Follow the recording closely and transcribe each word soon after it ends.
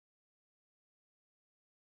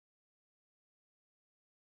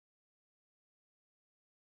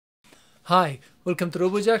Hi, welcome to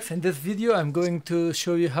Robojax. In this video I'm going to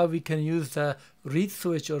show you how we can use the reed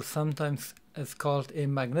switch, or sometimes it's called a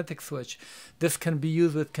magnetic switch. This can be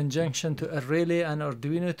used with conjunction to a relay and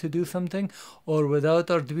Arduino to do something, or without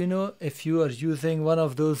Arduino. If you are using one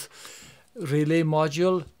of those relay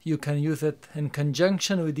module, you can use it in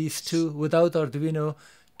conjunction with these two without Arduino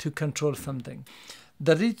to control something.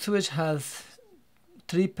 The reed switch has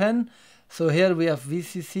 3 pins. So here we have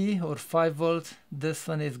VCC or 5 volts, this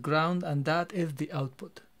one is ground, and that is the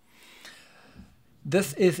output.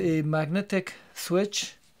 This is a magnetic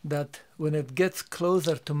switch that when it gets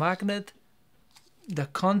closer to magnet, the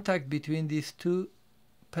contact between these 2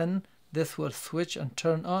 pins, this will switch and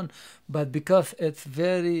turn on. But because it's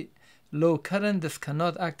very low current, this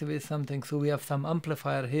cannot activate something. So we have some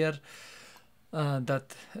amplifier here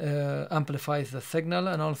that amplifies the signal,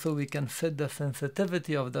 and also we can set the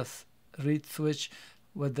sensitivity of this reed switch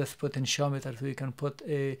with this potentiometer, so you can put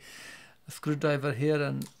a screwdriver here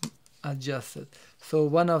and adjust it. So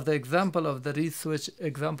one of the example of the reed switch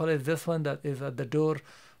example is this one that is at the door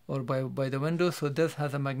or by the window. So this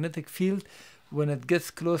has a magnetic field. When it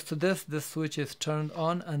gets close to this switch is turned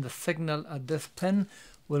on, and the signal at this pin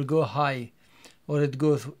will go high, or it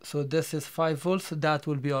goes. So this is 5 volts, so that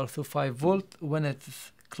will be also 5 volt when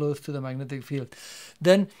it's close to the magnetic field.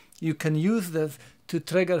 Then you can use this to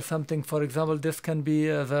trigger something. For example, this can be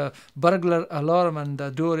the burglar alarm, and the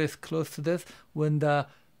door is close to this. When the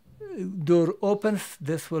door opens,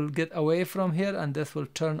 this will get away from here and this will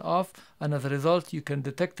turn off, and as a result you can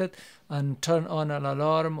detect it and turn on an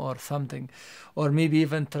alarm or something, or maybe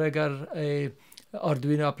even trigger a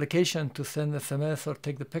Arduino application to send SMS or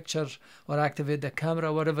take the picture or activate the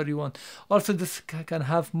camera, whatever you want. Also, this can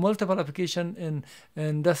have multiple application in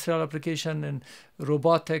industrial application, in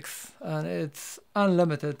robotics, and it's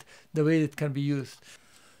unlimited the way it can be used.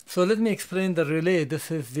 So let me explain the relay.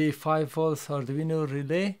 This is the 5 volts Arduino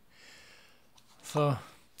relay. So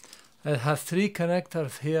it has 3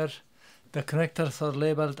 connectors here. The connectors are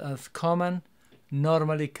labeled as common,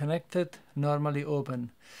 normally connected, normally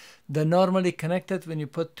open. The normally connected, when you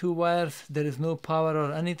put 2 wires, there is no power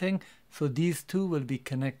or anything, so these 2 will be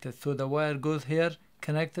connected. So the wire goes here,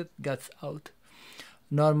 connected, gets out.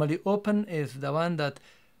 Normally open is the one that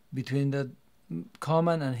between the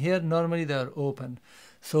common and here, normally they are open.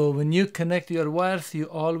 So when you connect your wires, you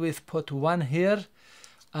always put one here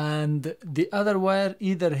and the other wire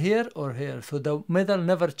either here or here. So the middle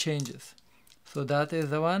never changes. So that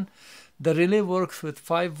is the one. The relay works with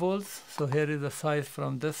 5 volts. So here is the size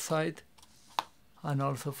from this side and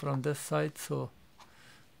also from this side. So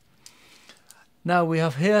now we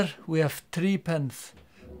have 3 pins.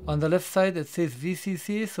 On the left side it says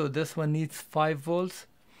VCC, so this one needs 5 volts.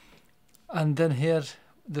 And then here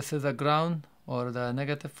this is a ground or the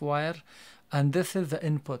negative wire, and this is the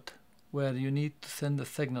input where you need to send the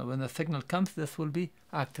signal. When the signal comes, this will be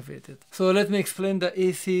activated. So let me explain the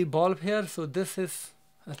AC bulb here. So this is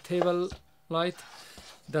a table light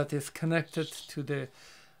that is connected to the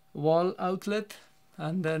wall outlet,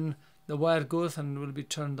 and then the wire goes and will be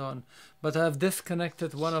turned on. But I have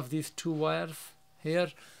disconnected one of these 2 wires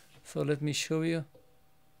here, so let me show you.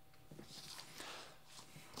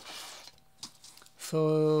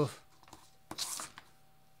 So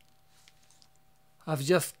I've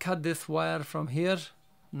just cut this wire from here.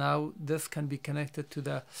 Now this can be connected to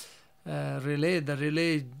the relay. The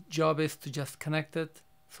relay job is to just connect it,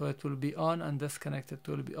 so it will be on, and this connected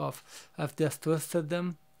will be off. I've just twisted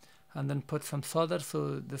them and then put some solder,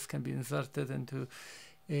 so this can be inserted into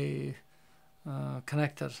a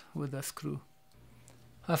connector with a screw.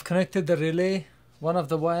 I've connected the relay, one of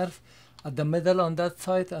the wires at the middle on that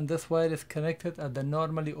side, and this wire is connected at the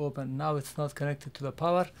normally open. Now it's not connected to the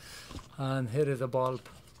power, and here is a bulb.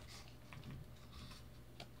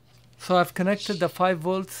 So I've connected the 5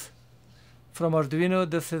 volts from Arduino.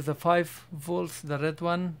 This is the 5 volts, the red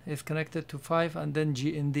one is connected to 5, and then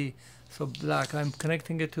GND, so black. I'm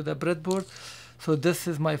connecting it to the breadboard. So this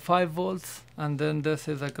is my 5 volts, and then this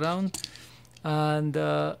is a ground, and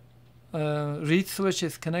reed switch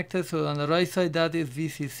is connected. So on the right side, that is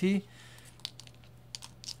VCC,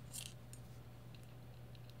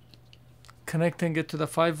 connecting it to the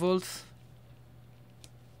 5 volts,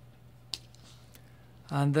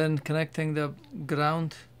 and then connecting the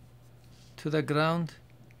ground to the ground.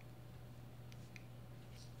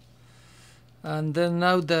 And then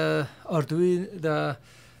now the Arduino, the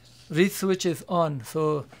reed switch is on.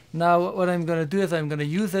 So now what I'm going to do is I'm going to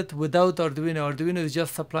use it without Arduino. Arduino is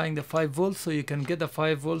just supplying the 5 volts, so you can get the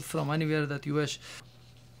 5 volts from anywhere that you wish.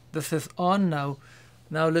 This is on now.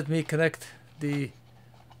 Now let me connect the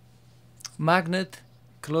magnet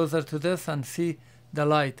closer to this and see the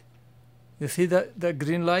light. You see the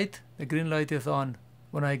green light? The green light is on.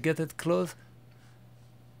 When I get it close,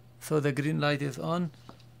 so the green light is on.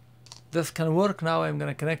 This can work. Now I'm going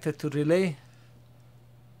to connect it to relay.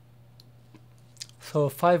 So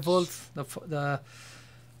 5 volts, the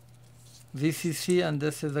VCC, and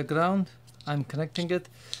this is the ground. I'm connecting it.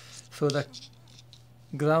 So the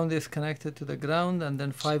ground is connected to the ground, and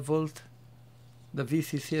then 5 volt. The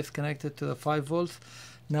VCC is connected to the 5 volts.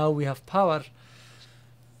 Now we have power.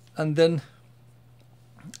 And then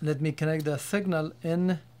let me connect the signal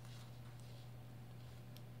in.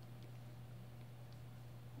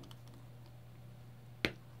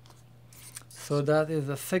 So that is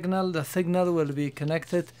the signal. The signal will be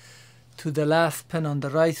connected to the last pin on the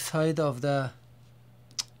right side of the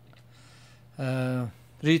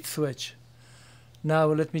reed switch. Now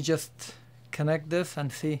let me just connect this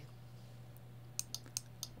and see.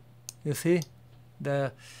 You see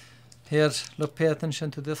here, look, pay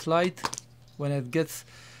attention to this light. When it gets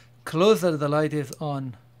closer, the light is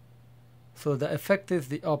on. So the effect is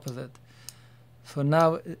the opposite. So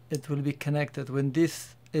now it will be connected. When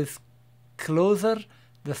this is closer,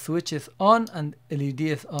 the switch is on and LED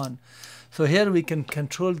is on. So here we can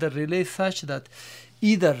control the relay such that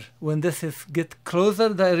either when this is get closer,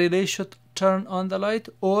 the relay should turn on the light,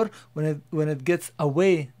 or when it gets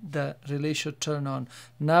away, the relay should turn on.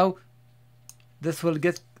 Now this will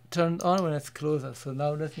get turned on when it's closer. So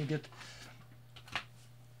now let me get,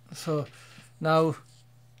 so now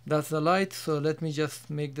that's the light. So let me just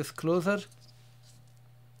make this closer.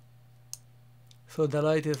 So the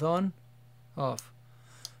light is on, off.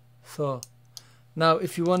 So now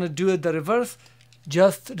if you want to do it the reverse,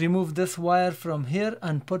 just remove this wire from here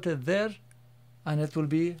and put it there, and it will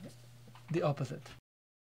be the opposite.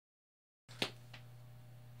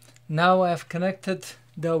 Now I have connected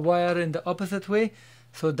the wire in the opposite way.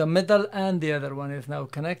 So the middle and the other one is now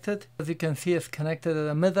connected. As you can see, it's connected to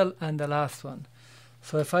the middle and the last one.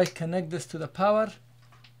 So if I connect this to the power,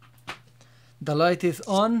 the light is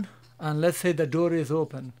on, and let's say the door is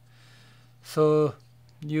open. So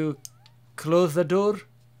you close the door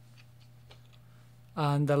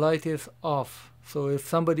and the light is off. So if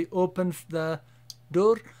somebody opens the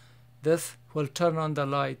door, this will turn on the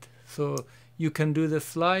light. So you can do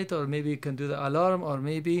this light, or maybe you can do the alarm, or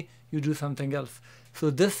maybe you do something else. So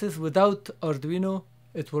this is without Arduino,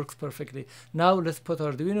 it works perfectly. Now let's put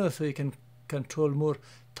Arduino so you can control more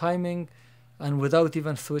timing, and without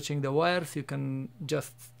even switching the wires, you can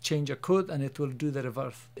just change a code and it will do the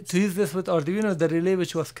reverse. To use this with Arduino, the relay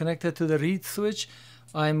which was connected to the reed switch,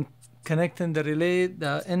 I'm connecting the relay,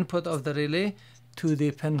 the input of the relay, to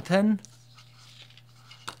the pin 10.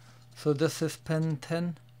 So this is pin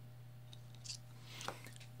 10.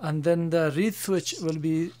 And then the reed switch will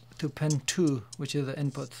be to pin 2, which is the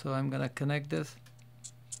input. So I'm going to connect this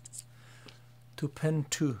to pin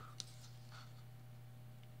 2.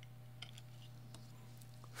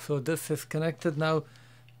 So this is connected now.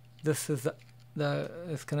 This is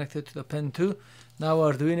is connected to the pin 2. Now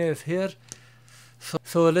Arduino is here.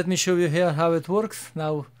 So let me show you here how it works.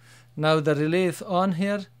 Now the relay is on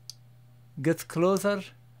here. Gets closer.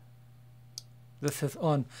 This is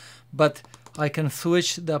on, but I can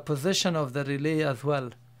switch the position of the relay as well.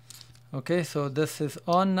 Okay, so this is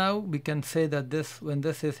on now. We can say that when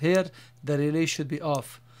this is here, the relay should be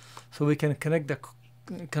off. So we can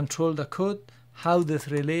control the code, how this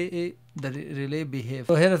relay behaves.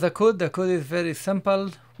 So here is the code. The code is very simple.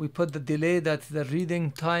 We put the delay, that's the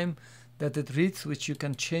reading time that it reads, which you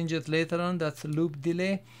can change it later on. That's a loop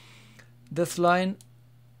delay. This line,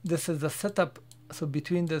 this is the setup. So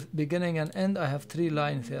between the beginning and end, I have 3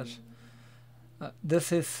 lines here.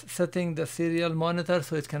 This is setting the serial monitor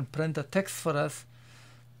so it can print a text for us,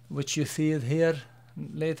 which you see it here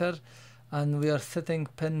later. And we are setting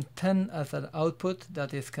pin 10 as an output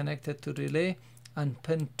that is connected to relay, and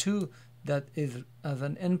pin 2 that is as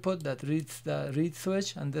an input that reads the reed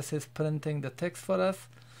switch, and this is printing the text for us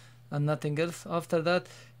and nothing else. After that,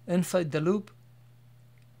 inside the loop,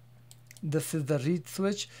 this is the reed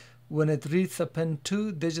switch. When it reads a pin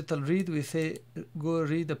 2 digital read, we say go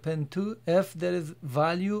read the pin 2. If there is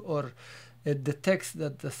value or it detects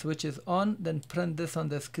that the switch is on, then print this on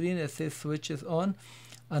the screen. It says switch is on,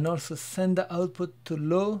 and also send the output to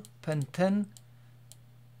low, pin 10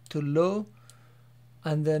 to low,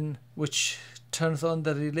 and then which turns on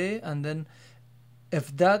the relay. And then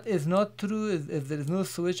if that is not true, if there is no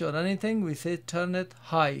switch or anything, we say turn it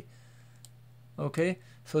high. Okay,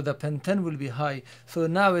 so the pin 10 will be high. So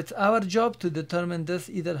now it's our job to determine this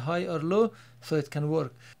either high or low so it can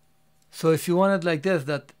work. So if you want it like this,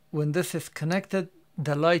 that when this is connected,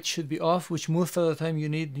 the light should be off, which most of the time you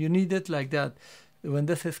need it like that. when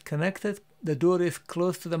this is connected, the door is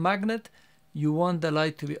close to the magnet, you want the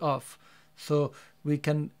light to be off. So we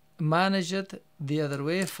can manage it the other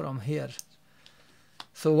way from here.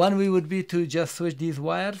 So one way would be to just switch these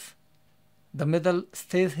wires. The middle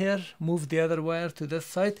stays here, move the other wire to this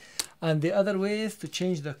side, and the other way is to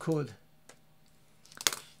change the code.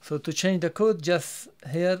 So to change the code, just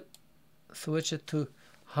here, switch it to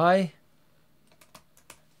high,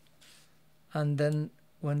 and then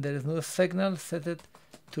when there is no signal, set it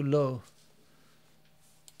to low.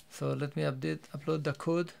 So let me upload the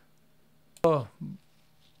code. Oh,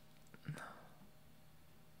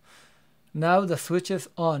 now the switch is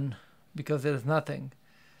on because there is nothing.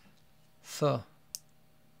 So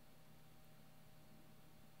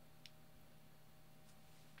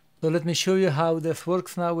let me show you how this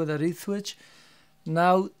works now with a reed switch.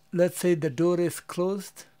 Now let's say the door is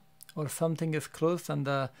closed or something is closed and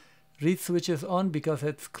the reed switch is on because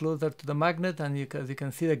it's closer to the magnet, and as you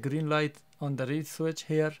can see the green light on the reed switch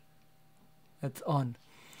here, it's on.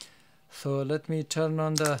 So let me turn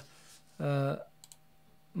on the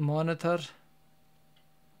monitor.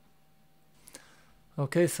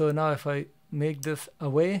 Okay, so now if I make this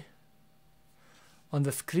away, on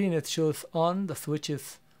the screen it shows on, the switch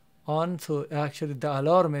is on, so actually the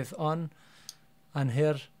alarm is on, and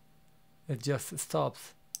here it just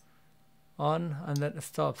stops. On and then it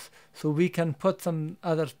stops. So we can put some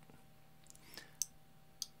other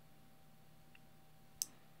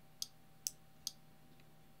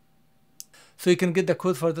So you can get the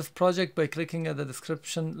code for this project by clicking at the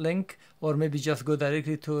description link, or maybe just go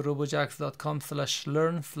directly to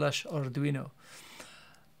robojax.com/learn/Arduino.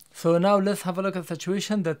 So now let's have a look at the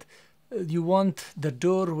situation that you want the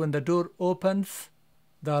door, when the door opens,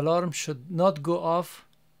 the alarm should not go off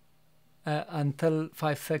until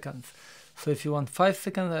 5 seconds. So if you want 5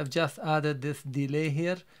 seconds, I've just added this delay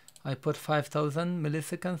here. I put 5000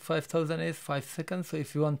 milliseconds, 5000 is 5 seconds. So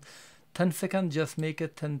if you want 10 seconds, just make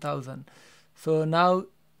it 10,000. So now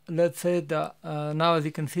let's say now as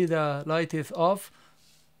you can see the light is off,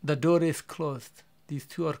 the door is closed. These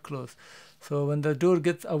two are closed. So when the door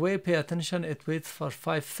gets away, pay attention, it waits for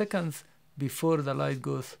 5 seconds before the light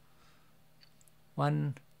goes.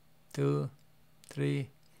 1, 2, 3,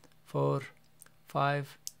 4,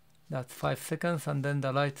 5. That's 5 seconds, and then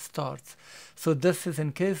the light starts. So this is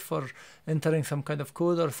in case for entering some kind of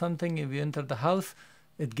code or something. If you enter the house,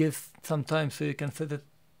 it gives some time, so you can set it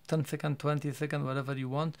 10 seconds, 20 seconds, whatever you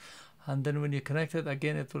want. And then when you connect it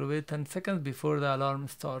again, it will wait 10 seconds before the alarm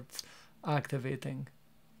starts activating.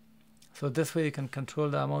 So this way you can control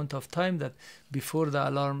the amount of time that before the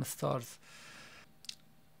alarm starts.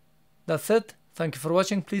 That's it. Thank you for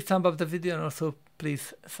watching. Please thumb up the video and also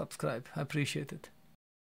please subscribe. I appreciate it.